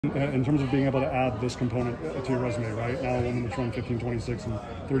In terms of being able to add this component to your resume, right? Now a woman that's run 15:26 and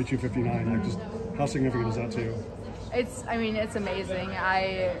 32:59, like just how significant is that to you? I mean, it's amazing.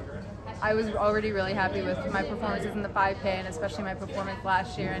 I was already really happy with my performances in the 5K and especially my performance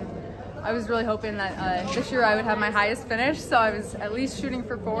last year. And I was really hoping that this year I would have my highest finish. So I was at least shooting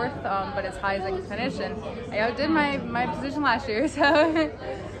for 4th, but as high as I could finish. And I outdid my position last year. So.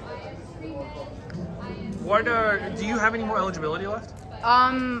 What do you have any more eligibility left?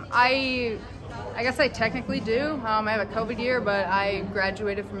 I guess I technically do. I have a COVID year, but I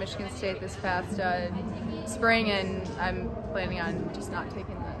graduated from Michigan State this past spring, and I'm planning on just not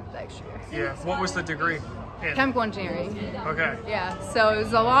taking the extra year. Yeah. What was the degree in? Chemical engineering. Okay. Yeah. So it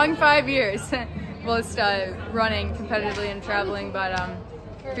was a long 5 years. Well, just running competitively and traveling, but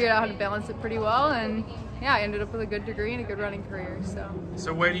figured out how to balance it pretty well, and yeah, I ended up with a good degree and a good running career.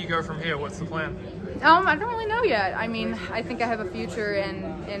 So where do you go from here? What's the plan? I don't really know yet. I mean, I think I have a future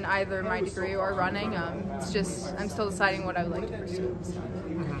in either my degree or running. It's just I'm still deciding what I would like to pursue. So.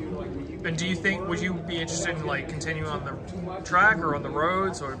 Mm-hmm. And do you think, would you be interested in like continuing on the track or on the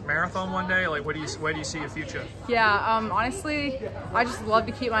roads or marathon one day? Like, where do you see your future? Yeah, honestly, I just love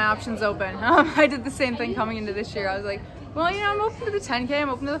to keep my options open. I did the same thing coming into this year. I was like, well, you know, I'm open to the 10K, I'm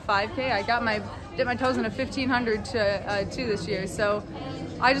open to the 5K. I dipped my toes in a 1500 too this year. So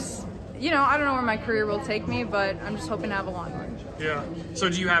I just, you know, I don't know where my career will take me, but I'm just hoping to have a long one. Yeah. So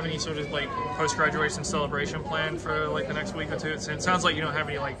do you have any sort of like post-graduation celebration plan for like the next week or two? It sounds like you don't have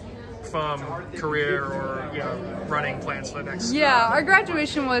any like firm career or, you know, running plans for the next. Yeah, our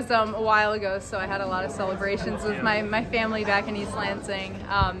graduation was a while ago, so I had a lot of celebrations with my family back in East Lansing.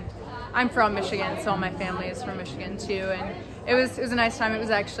 I'm from Michigan, so my family is from Michigan too, and it was a nice time. It was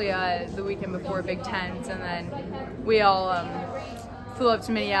actually the weekend before Big Tens, and then we all flew up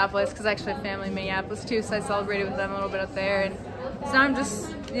to Minneapolis because I actually have family in Minneapolis too, so I celebrated with them a little bit up there. And so now I'm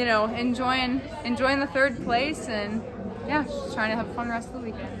just, you know, enjoying the 3rd place, and yeah, just trying to have a fun rest of the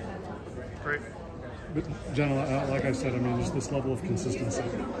weekend. Great. But Jenna, like I said, I mean, just this level of consistency.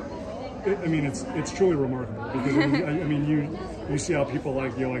 I mean, it's truly remarkable because I mean, you see how people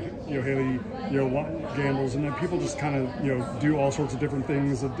like Haley, gambles, and then people just kind of do all sorts of different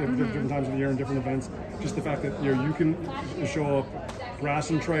things at different times of the year and different events. Just the fact that you can show up grass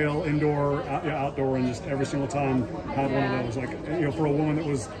and trail, indoor, outdoor, and just every single time have one of those. Like for a woman that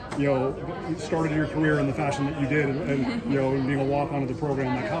was started your career in the fashion that you did, and being a walk onto the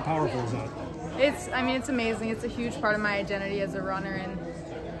program, like how powerful is that? I mean, it's amazing. It's a huge part of my identity as a runner,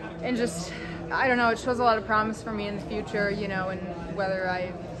 and just, I don't know, it shows a lot of promise for me in the future, you know, and whether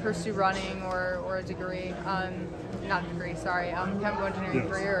I pursue running or a degree, not a degree, sorry, chemical engineering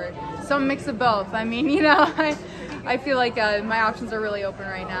career, or some mix of both. I mean, you know, I feel like my options are really open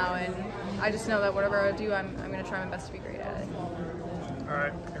right now, and I just know that whatever I do, I'm going to try my best to be great at it. All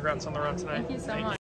right, congrats on the run tonight. Thank you so much.